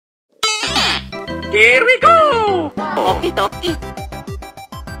Here we go! Okie dokie.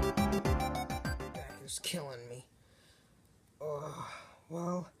 Back is killing me.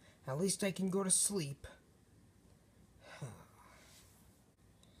 Well, at least I can go to sleep.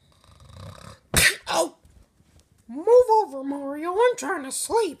 Oh! Move over, Mario. I'm trying to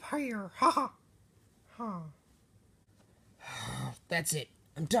sleep here. Ha ha. That's it.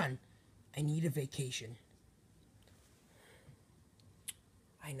 I'm done. I need a vacation.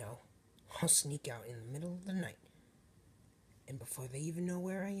 I know. I'll sneak out in the middle of the night. And before they even know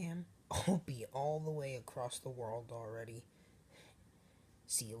where I am, I'll be all the way across the world already.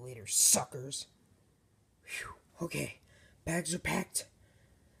 See you later, suckers. Whew. Okay, bags are packed.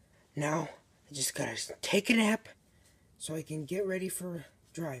 Now, I just gotta take a nap so I can get ready for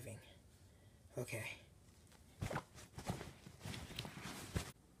driving. Okay.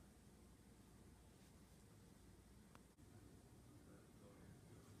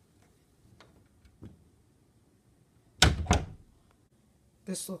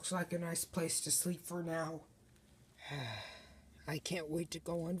 This looks like a nice place to sleep for now. I can't wait to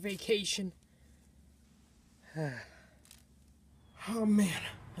go on vacation. Oh man,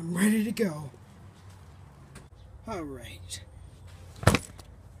 I'm ready to go. Alright.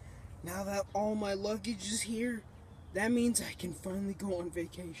 Now that all my luggage is here, that means I can finally go on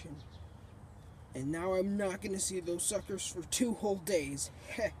vacation. And now I'm not gonna see those suckers for 2 whole days.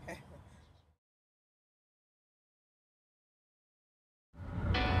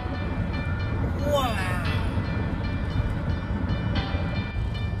 Wow!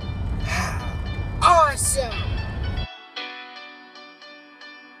 Awesome!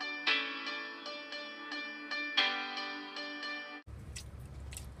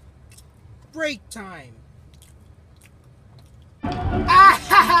 Break time!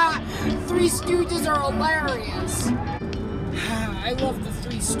 Three Stooges are hilarious! I love the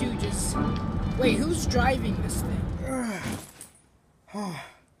Three Stooges. Wait, who's driving this thing?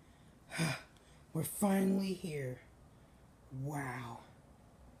 We're finally here. Wow.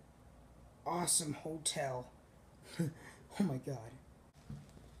 Awesome hotel. Oh my god.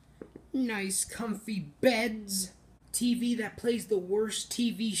 Nice comfy beds. TV that plays the worst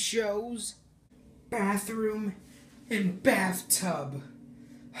TV shows. Bathroom and bathtub.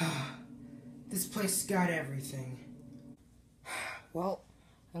 This place got everything. Well,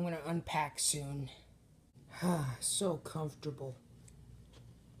 I'm gonna unpack soon. So comfortable.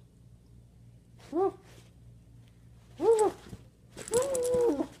 Hello?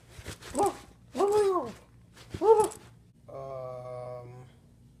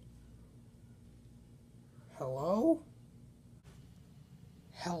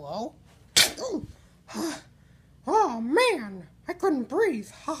 Hello? Oh man, I couldn't breathe.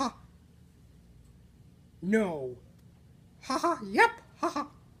 Haha. No. Haha, yep. Haha.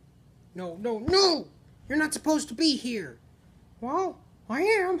 No, no, no! You're not supposed to be here. Well, I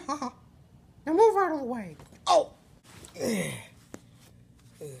am. Haha. Now move out of the way. Oh!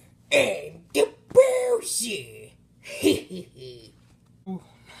 And the Bowser! Oh,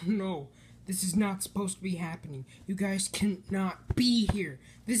 no. This is not supposed to be happening. You guys cannot be here.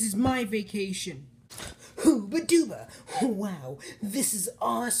 This is my vacation. Hooba dooba! Wow, this is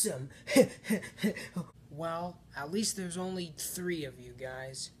awesome! Well, at least there's only 3 of you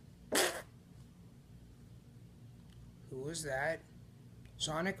guys. Who was that?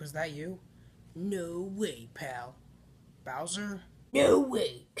 Sonic, was that you? No way, pal. Bowser? No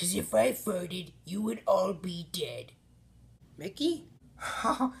way, 'cause if I farted, you would all be dead. Mickey?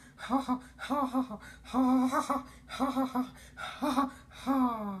 Ha ha ha ha ha ha ha ha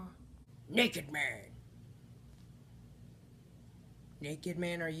ha. Naked Man. Naked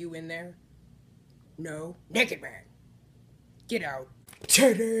Man, are you in there? No. Naked Man. Get out.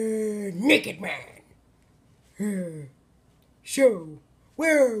 Ta-da! Naked Man. So,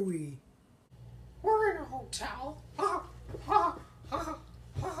 where are we? We're in a hotel.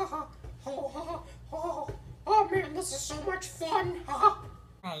 Oh man, this is so much fun.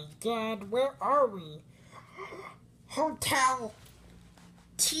 My God, where are we? Hotel.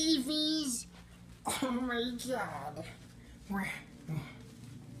 TVs. Oh my God.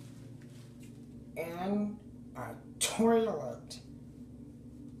 And a toilet.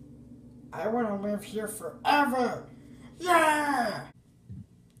 I want to live here forever. Yeah!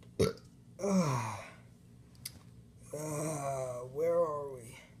 Where are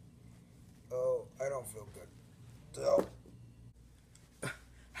we? Oh, I don't feel good. Oh.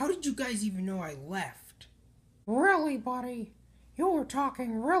 How did you guys even know I left? Really, buddy? You were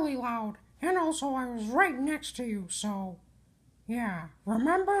talking really loud, and also I was right next to you, so... Yeah,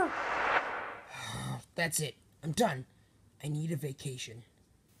 remember? That's it. I'm done. I need a vacation.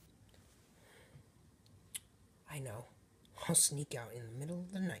 I know. I'll sneak out in the middle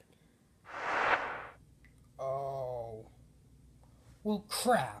of the night. Oh. Well,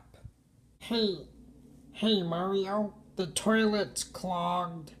 crap. Hey, Mario. The toilet's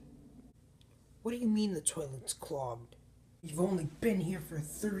clogged. What do you mean the toilet's clogged? You've only been here for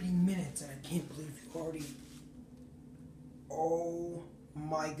 30 minutes and I can't believe you already... Oh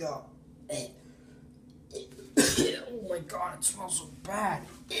my god. Oh my god, it smells so bad.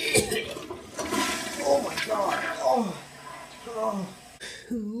 Oh my god. Oh.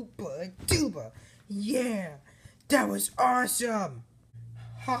 Hooba dooba. Yeah, that was awesome.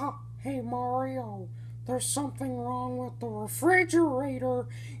 Haha, hey Mario, there's something wrong with the refrigerator.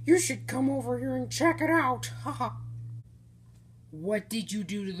 You should come over here and check it out. Haha. What did you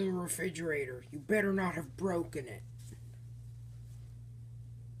do to the refrigerator? You better not have broken it.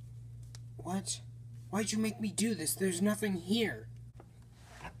 What? Why'd you make me do this? There's nothing here.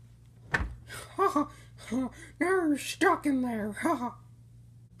 Haha, now you're stuck in there. Haha.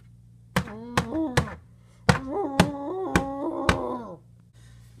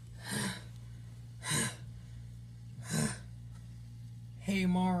 Hey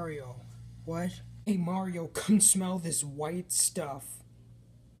Mario. What? Hey Mario, come smell this white stuff.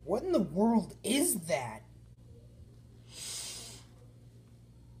 What in the world is that?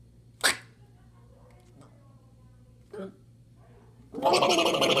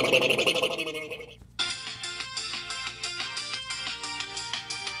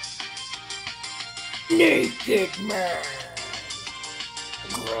 Naked man!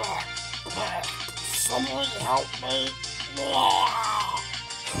 Someone help me.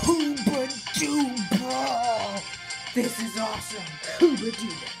 Hooba dooba! This is awesome! Hooba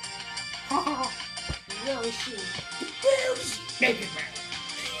dooba! Ha ha! Where is she? Where is she? Naked man!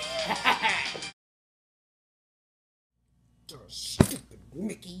 Stupid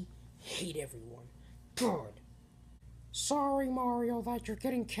Mickey! Hate everyone. God! Sorry, Mario, that you're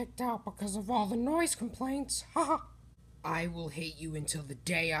getting kicked out because of all the noise complaints. Haha. I will hate you until the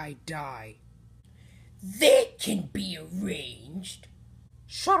day I die. That can be arranged.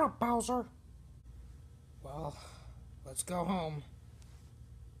 Shut up, Bowser. Well, let's go home.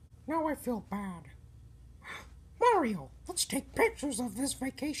 Now I feel bad. Mario, let's take pictures of this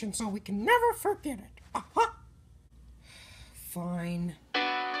vacation so we can never forget it. Aha! Fine.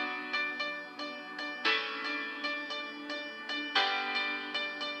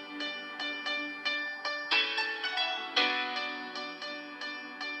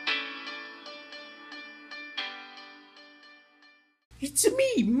 It's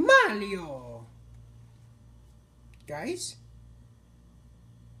me, Mario! Guys?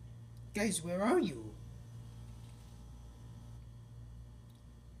 Guys, where are you?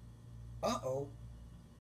 Uh-oh.